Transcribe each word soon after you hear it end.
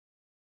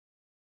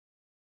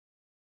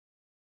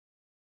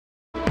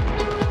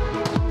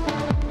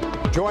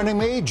Joining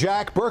me,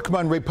 Jack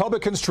Berkman,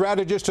 Republican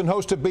strategist and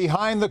host of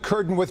Behind the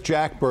Curtain with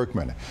Jack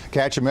Berkman.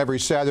 Catch him every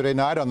Saturday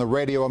night on the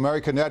Radio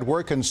America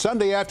Network and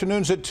Sunday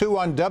afternoons at 2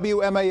 on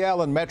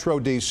WMAL in Metro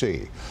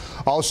D.C.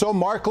 Also,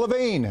 Mark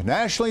Levine,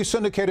 nationally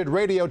syndicated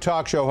radio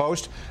talk show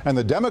host and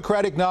the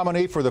Democratic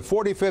nominee for the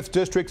 45th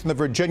District in the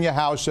Virginia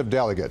House of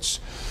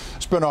Delegates.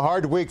 It's been a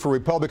hard week for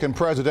Republican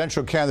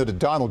presidential candidate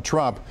Donald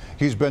Trump.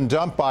 He's been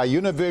dumped by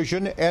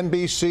Univision,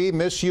 NBC,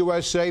 Miss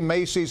USA,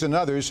 Macy's, and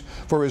others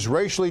for his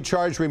racially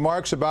charged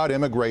remarks about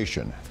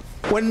immigration.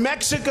 When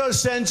Mexico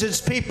sends its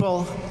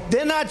people,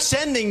 they're not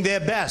sending their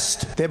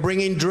best. They're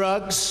bringing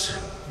drugs,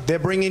 they're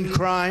bringing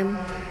crime,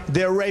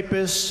 they're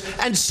rapists,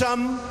 and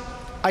some,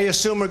 I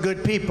assume, are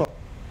good people.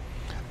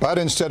 But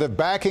instead of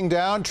backing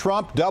down,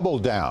 Trump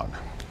doubled down.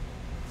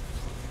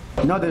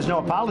 No, there's no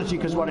apology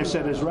because what I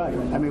said is right.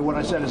 I mean, what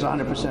I said is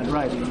 100%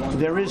 right.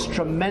 There is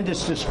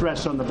tremendous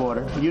distress on the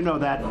border. You know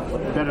that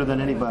better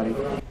than anybody.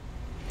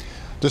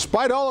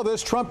 Despite all of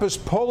this, Trump is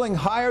polling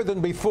higher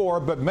than before,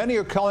 but many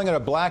are calling it a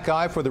black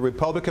eye for the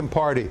Republican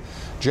Party.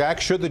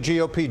 Jack, should the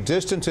GOP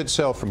distance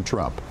itself from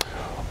Trump?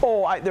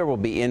 Oh, there will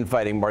be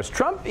infighting, Morris.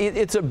 Trump,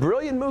 it's a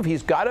brilliant move.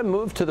 He's got to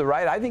move to the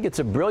right. I think it's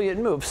a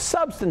brilliant move.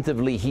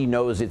 Substantively, he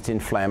knows it's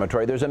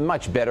inflammatory. There's a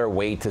much better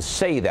way to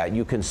say that.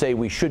 You can say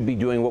we should be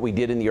doing what we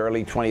did in the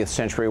early 20th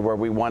century where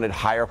we wanted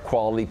higher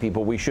quality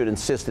people. We should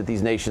insist that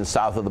these nations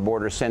south of the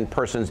border send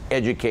persons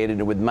educated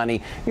and with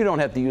money. You don't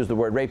have to use the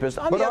word rapist.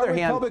 On the other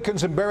hand,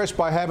 Republicans embarrassed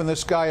by having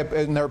this guy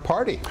in their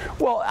party?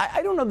 Well,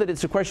 I don't know that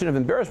it's a question of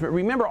embarrassment.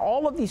 Remember,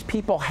 all of these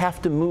people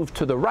have to move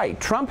to the right.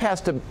 Trump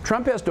has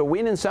to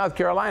win in South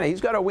Carolina.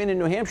 He's got to win in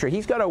New Hampshire.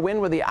 He's got to win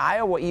with the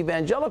Iowa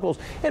evangelicals.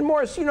 And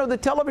Morris, you know, the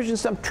television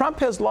stuff, Trump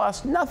has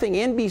lost nothing.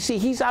 NBC,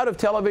 he's out of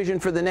television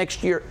for the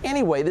next year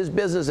anyway. This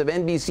business of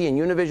NBC and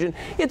Univision,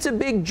 it's a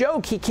big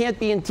joke. He can't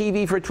be in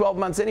TV for 12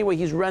 months anyway.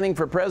 He's running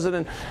for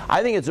president.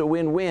 I think it's a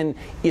win-win.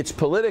 It's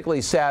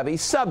politically savvy.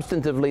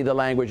 Substantively, the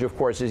language, of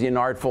course, is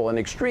inartful and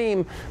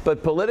extreme,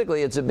 but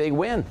politically, it's a big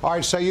win. All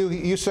right, so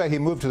you say he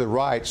moved to the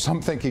right.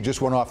 Some think he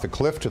just went off the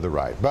cliff to the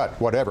right, but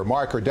whatever.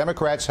 Mark, are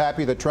Democrats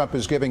happy that Trump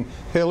is giving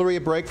Hillary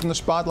a break from the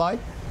spotlight?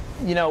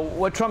 You know,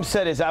 what Trump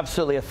said is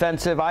absolutely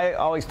offensive. I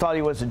always thought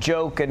he was a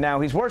joke, and now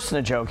he's worse than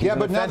a joke. He's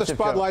but now the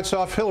spotlight's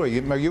off Hillary.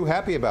 Are you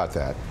happy about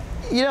that?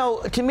 You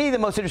know, to me, the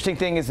most interesting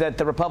thing is that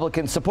the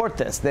Republicans support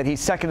this, that he's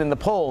second in the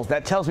polls.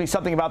 That tells me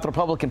something about the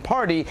Republican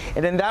Party,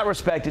 and in that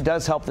respect, it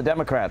does help the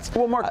Democrats.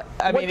 Well, Mark,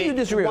 what do you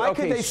disagree with?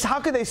 How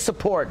could they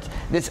support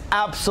this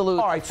absolute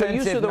All right, so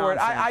use of the word,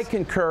 nonsense? I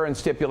concur and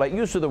stipulate,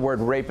 use of the word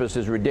rapist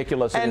is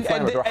ridiculous and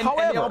inflammatory.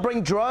 However, and they all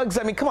bring drugs.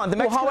 I mean, come on, the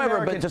Mexican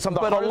Americans are some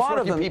of the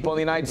hardest working people in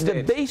the United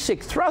States. The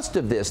basic thrust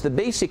of this,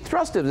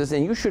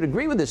 and you should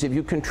agree with this, if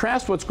you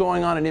contrast what's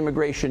going on in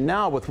immigration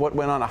now with what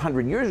went on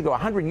 100 years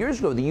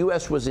ago, the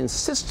U.S. was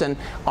insistent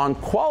on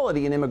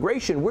quality in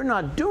immigration. We're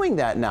not doing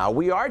that now.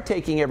 We are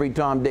taking every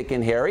Tom, Dick,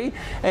 and Harry,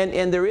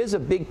 and there is a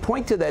big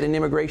point to that in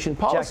immigration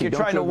policy. Jack,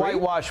 you're trying to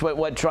whitewash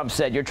what Trump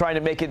said. You're trying to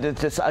make it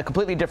a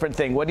completely different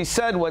thing. What he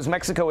said was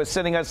Mexico is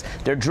sending us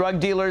their drug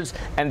dealers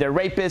and their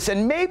rapists,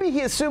 and maybe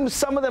he assumes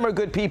some of them are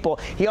good people.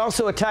 He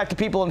also attacked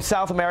people in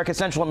South America,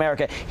 Central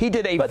America. He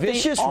did a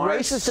vicious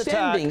racist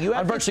attack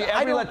on virtually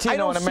every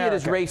Latino in America. I don't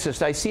see it as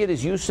racist. I see it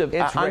as use of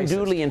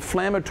unduly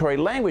inflammatory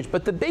language.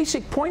 But the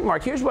basic point,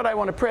 Mark, here's what I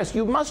want to press.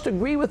 You must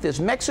agree with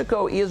this.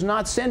 Mexico is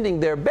not sending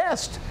their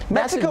best.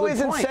 Mexico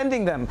isn't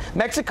sending them.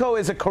 Mexico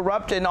is a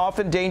corrupt and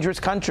often dangerous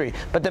country.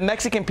 But the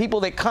Mexican people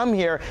that come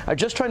here are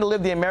just trying to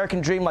live the American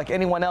dream like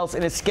anyone else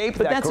and escape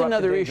that corrupt and dangerous country. But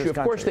that's another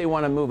issue. Of course they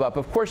want to move up.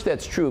 Of course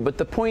that's true. But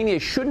the point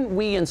is, shouldn't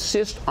we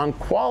insist on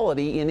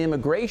quality in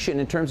immigration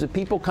in terms of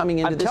people coming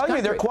into this country? I'm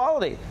telling you, they're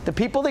quality. The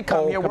people that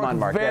come here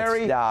work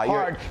very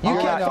hard. You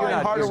can't find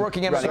harder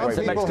working immigrants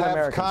than Mexican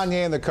Americans. Some people have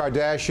Kanye and the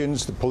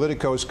Kardashians. The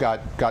politicos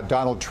got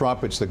Donald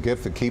Trump. It's the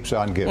gift that keeps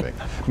on giving.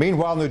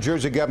 Meanwhile, New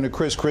Jersey Governor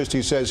Chris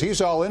Christie says he's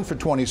all in for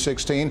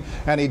 2016,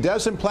 and he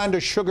doesn't plan to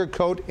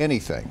sugarcoat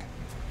anything.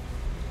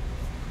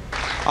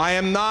 I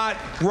am not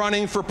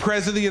running for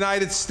President of the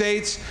United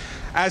States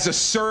as a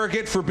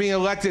surrogate for being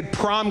elected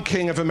prom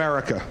king of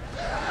America.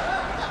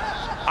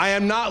 I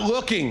am not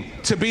looking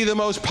to be the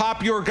most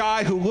popular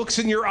guy who looks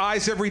in your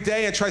eyes every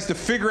day and tries to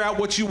figure out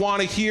what you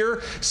want to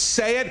hear,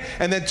 say it,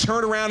 and then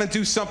turn around and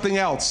do something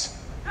else.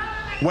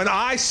 When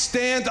I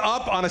stand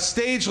up on a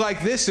stage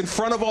like this in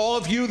front of all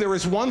of you, there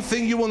is one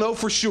thing you will know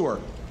for sure.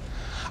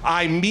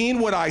 I mean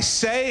what I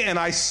say, and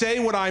I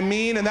say what I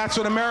mean, and that's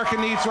what America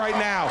needs right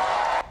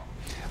now.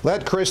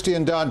 Let Christie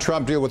and Don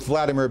Trump deal with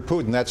Vladimir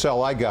Putin. That's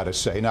all I got to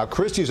say. Now,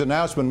 Christie's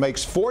announcement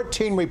makes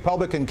 14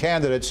 Republican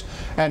candidates,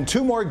 and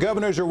 2 more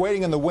governors are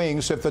waiting in the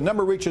wings. If the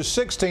number reaches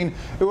 16,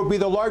 it would be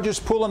the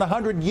largest pool in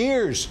 100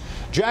 years.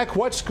 Jack,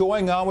 what's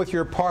going on with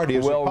your party?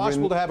 Is it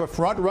possible to have a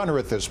front runner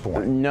at this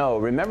point? No.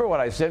 Remember what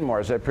I said,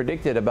 Morris. I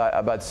predicted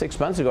about 6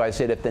 months ago. I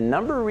said if the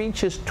number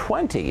reaches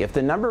 20,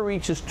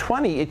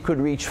 it could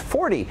reach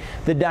 40.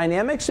 The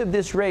dynamics of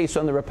this race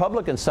on the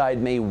Republican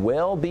side may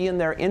well be in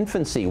their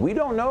infancy. We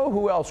don't know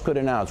who else else could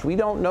announce. We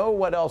don't know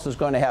what else is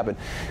going to happen.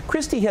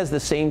 Christie has the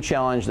same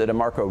challenge that a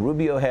Marco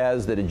Rubio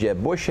has, that a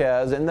Jeb Bush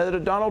has, and that a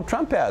Donald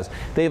Trump has.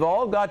 They've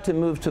all got to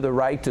move to the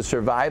right to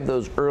survive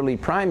those early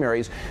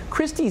primaries.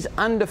 Christie's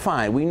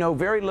undefined. We know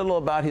very little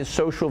about his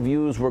social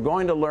views. We're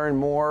going to learn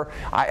more.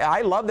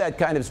 I love that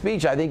kind of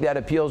speech. I think that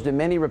appeals to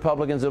many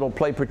Republicans. It'll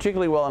play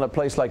particularly well in a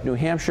place like New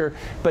Hampshire,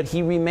 but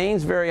he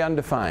remains very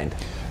undefined.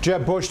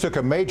 Jeb Bush took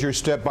a major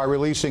step by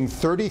releasing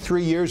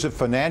 33 years of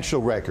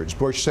financial records.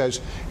 Bush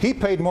says he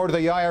paid more to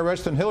the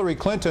IRS than Hillary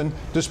Clinton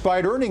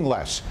despite earning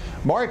less.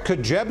 Mark,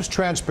 could Jeb's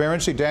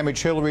transparency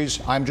damage Hillary's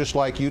 "I'm just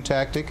like you"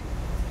 tactic?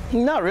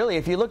 Not really.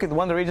 If you look at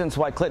one of the reasons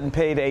why Clinton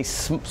paid a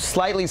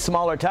slightly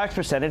smaller tax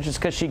percentage is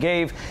because she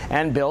gave,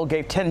 and Bill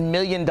gave, $10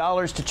 million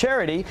to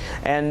charity,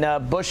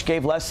 and Bush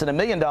gave less than $1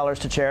 million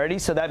to charity.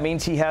 So that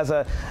means he has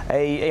a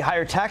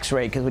higher tax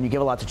rate, because when you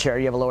give a lot to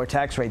charity, you have a lower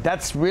tax rate.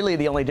 That's really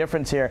the only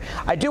difference here.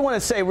 I do want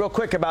to say real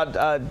quick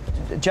about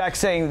Jack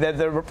saying that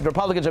the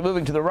Republicans are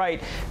moving to the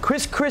right.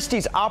 Chris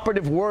Christie's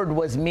operative word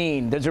was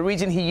mean. There's a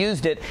reason he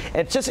used it.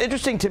 And it's just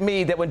interesting to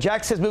me that when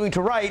Jack says moving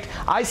to right,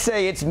 I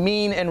say it's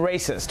mean and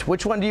racist.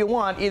 Which one do you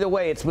want? Either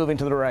way, it's moving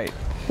to the right.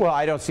 Well,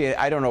 I don't see it.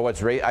 I don't know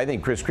what's I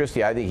think Chris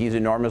Christie, I think he's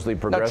enormously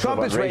progressive.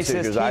 Trump is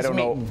racist. I don't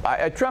know.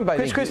 Trump, I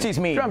think Christie's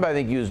mean. Trump, I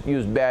think,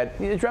 used bad.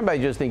 Trump, I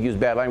just think, used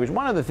bad language.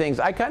 One of the things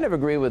I kind of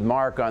agree with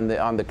Mark on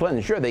the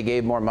Clintons. Sure, they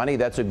gave more money.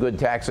 That's a good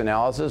tax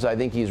analysis. I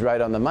think he's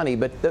right on the money.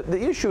 But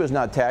the issue is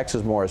not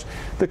taxes, Morris.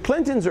 The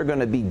Clintons are going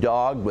to be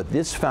dogged with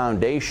this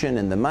foundation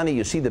and the money.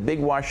 You see the big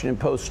Washington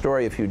Post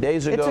story a few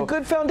days ago. It's a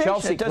good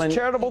foundation. It does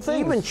charitable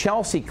things. Even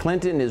Chelsea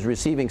Clinton is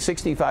receiving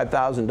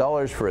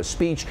 $65,000 for a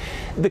speech.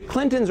 The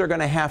Clintons are going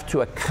to have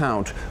to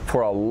account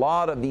for a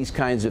lot of these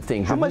kinds of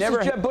things. How much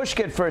does Jeb Bush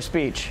get for a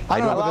speech? I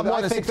don't know.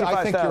 I think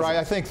you're right.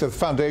 I think the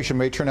foundation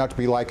may turn out to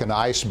be like an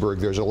iceberg.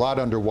 There's a lot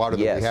underwater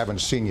that we haven't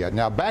seen yet.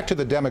 Now, back to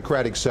the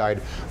Democratic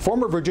side.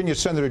 Former Virginia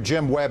Senator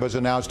Jim Webb has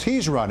announced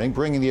he's running,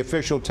 bringing the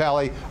official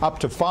tally up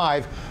to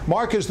 5.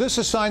 Mark, is this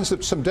a sign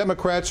that some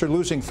Democrats are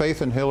losing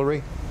faith in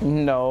Hillary?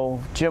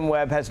 No, Jim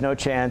Webb has no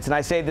chance. And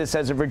I say this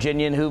as a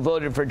Virginian who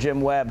voted for Jim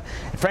Webb.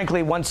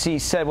 Frankly, once he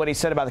said what he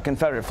said about the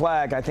Confederate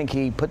flag, I think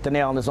he put the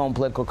nail in his own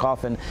political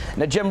coffin.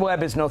 Now, Jim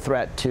Webb is no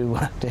threat to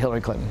Hillary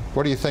Clinton.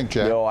 What do you think,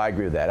 Jack? No, I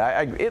agree with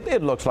that.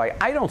 It looks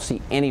like I don't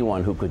see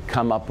anyone who could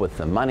come up with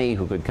the money,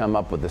 who could come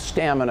up with the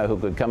stamina, who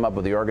could come up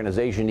with the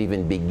organization,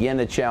 even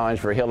begin a challenge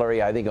for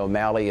Hillary. I think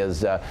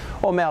O'Malley's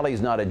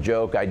not a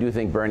joke. I do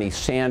think Bernie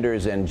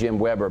Sanders and Jim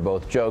Webb are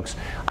both jokes.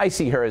 I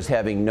see her as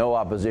having no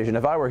opposition.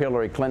 If I were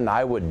Hillary Clinton,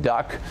 I would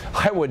duck.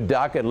 I would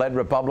duck and let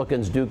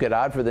Republicans duke it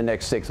out for the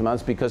next 6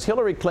 months, because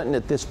Hillary Clinton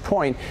at this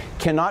point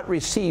cannot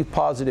receive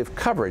positive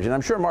coverage. And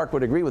I'm sure Mark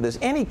would agree with this.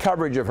 Any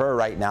coverage of her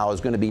right now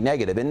is going to be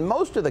negative, and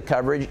most of the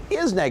coverage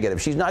is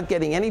negative. She's not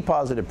getting any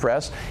positive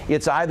press.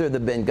 It's either the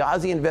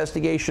Benghazi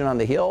investigation on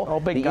the Hill,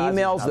 the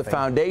emails, the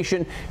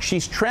foundation.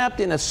 She's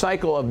trapped in a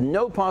cycle of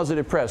no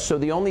positive press, so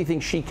the only thing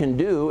she can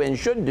do and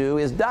should do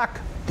is duck.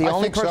 The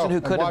only person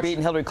who could have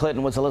beaten Hillary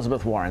Clinton was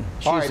Elizabeth Warren.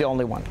 She's the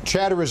only one.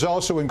 Chatter is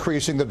also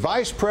increasing that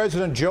Vice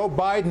President Joe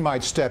Biden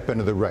might step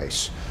into the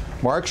race.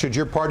 Mark, should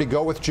your party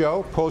go with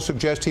Joe? Polls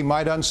suggest he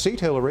might unseat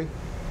Hillary.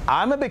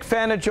 I'm a big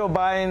fan of Joe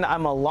Biden.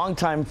 I'm a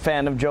longtime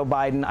fan of Joe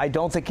Biden. I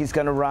don't think he's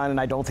going to run, and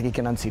I don't think he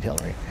can unseat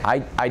Hillary.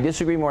 I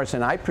disagree,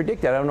 Morrison. I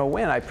predicted, I don't know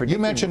when, I predicted. You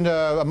mentioned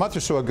a month or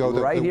so ago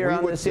that right here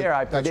on this air,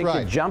 I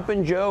predicted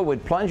Jumpin' Joe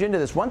would plunge into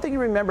this. One thing to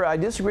remember, I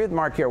disagree with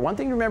Mark here. One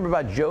thing to remember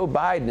about Joe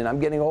Biden, and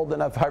I'm getting old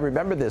enough, I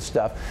remember this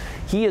stuff.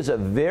 He is a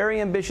very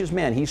ambitious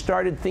man. He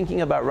started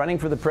thinking about running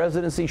for the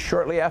presidency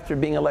shortly after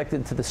being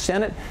elected to the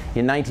Senate.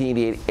 In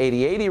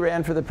 1988, he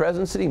ran for the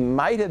presidency. He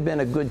might have been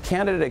a good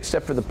candidate,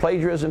 except for the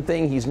plagiarism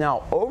thing. He's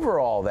now over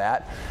all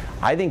that.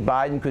 I think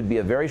Biden could be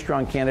a very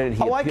strong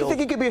candidate. I think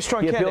he could be a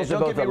strong candidate. He appeals to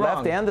both the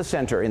left and the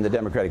center in the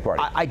Democratic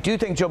Party. I do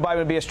think Joe Biden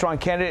would be a strong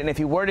candidate, and if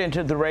he were to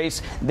enter the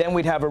race, then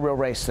we'd have a real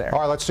race there.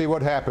 All right, let's see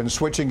what happens.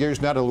 Switching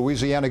gears now to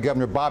Louisiana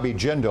Governor Bobby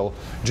Jindal.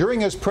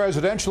 During his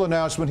presidential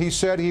announcement, he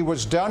said he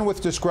was done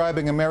with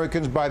describing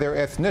Americans by their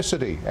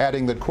ethnicity,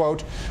 adding that,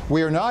 quote,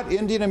 "We are not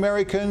Indian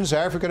Americans,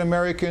 African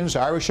Americans,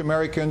 Irish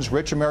Americans,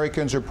 rich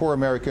Americans, or poor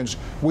Americans.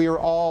 We are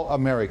all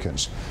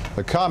Americans."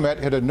 The comment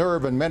hit a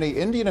nerve, and many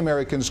Indian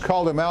Americans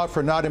called him out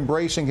for not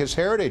embracing his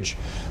heritage.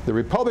 The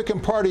Republican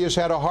Party has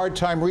had a hard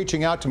time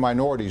reaching out to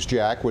minorities,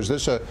 Jack. Was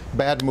this a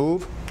bad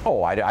move?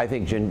 Oh, I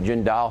think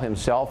Jindal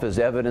himself is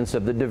evidence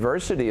of the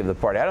diversity of the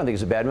party. I don't think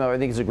it's a bad move. I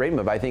think it's a great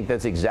move. I think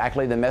that's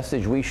exactly the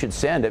message we should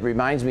send. It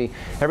reminds me,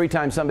 every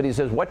time somebody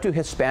says, what do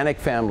Hispanic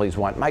families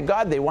want? My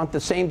God, they want the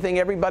same thing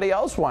everybody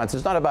else wants.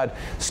 It's not about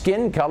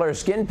skin color,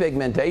 skin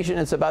pigmentation.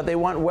 It's about they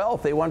want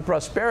wealth. They want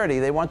prosperity.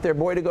 They want their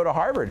boy to go to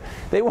Harvard.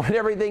 They want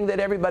everything that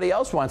everybody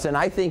else wants. And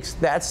I think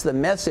that's the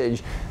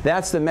message.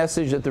 That's the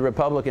message that the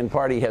Republican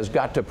Party has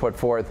got to put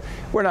forth.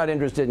 We're not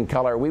interested in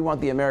color. We want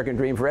the American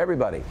dream for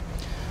everybody.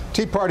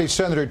 Tea Party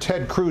Senator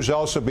Ted Cruz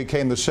also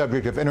became the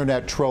subject of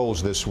internet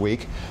trolls this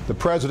week. The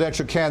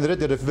presidential candidate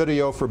did a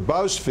video for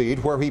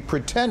BuzzFeed where he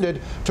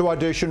pretended to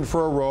audition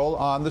for a role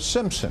on The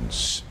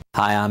Simpsons.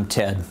 Hi, I'm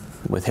Ted.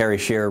 With Harry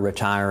Shearer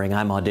retiring,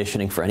 I'm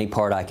auditioning for any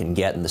part I can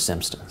get in The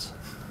Simpsons.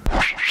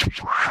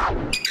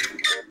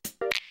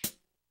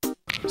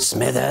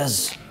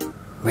 Smithers,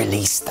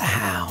 release the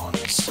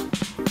hounds.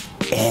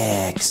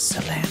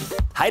 Excellent.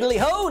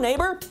 Hidely-ho,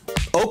 neighbor.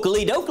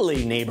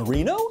 Oakley-dokley,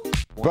 neighborino.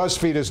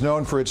 BuzzFeed is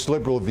known for its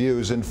liberal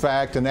views. In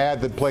fact, an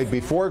ad that played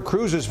before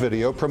Cruz's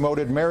video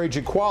promoted marriage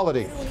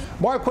equality.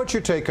 Mark, what's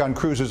your take on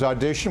Cruz's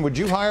audition? Would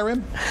you hire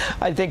him?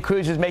 I think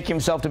Cruz is making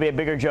himself to be a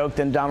bigger joke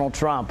than Donald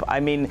Trump.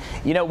 I mean,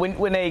 you know,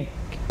 when a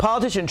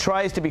politician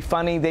tries to be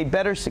funny, they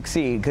better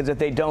succeed, because if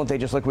they don't, they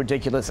just look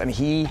ridiculous, and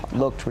he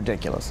looked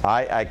ridiculous.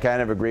 I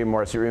kind of agree,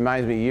 Morris. It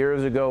reminds me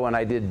years ago when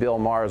I did Bill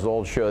Maher's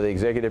old show, the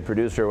executive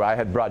producer, I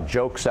had brought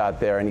jokes out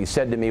there, and he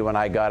said to me when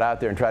I got out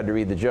there and tried to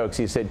read the jokes,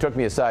 he said, took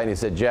me aside and he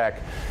said,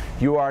 "Jack,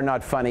 you are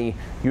not funny.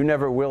 You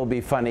never will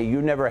be funny.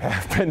 You never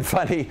have been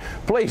funny.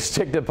 Please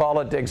stick to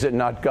politics and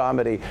not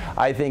comedy."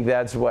 I think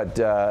that's what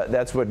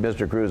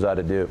Mr. Cruz ought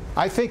to do.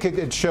 I think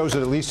it shows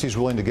that at least he's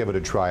willing to give it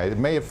a try. It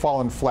may have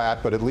fallen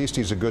flat, but at least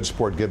he's a good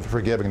sport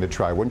for giving it a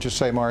try. Wouldn't you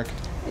say, Mark?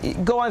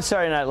 Go on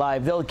Saturday Night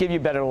Live. They'll give you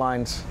better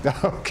lines.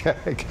 Okay.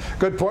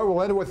 Good point.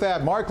 We'll end it with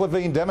that. Mark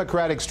Levine,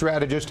 Democratic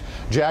strategist.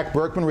 Jack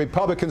Burkman,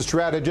 Republican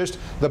strategist.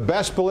 The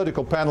best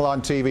political panel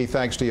on TV.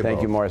 Thanks to you both.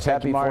 Thank you, Morris.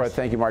 Happy 4th.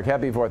 Thank you, Mark.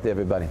 Happy 4th to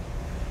everybody.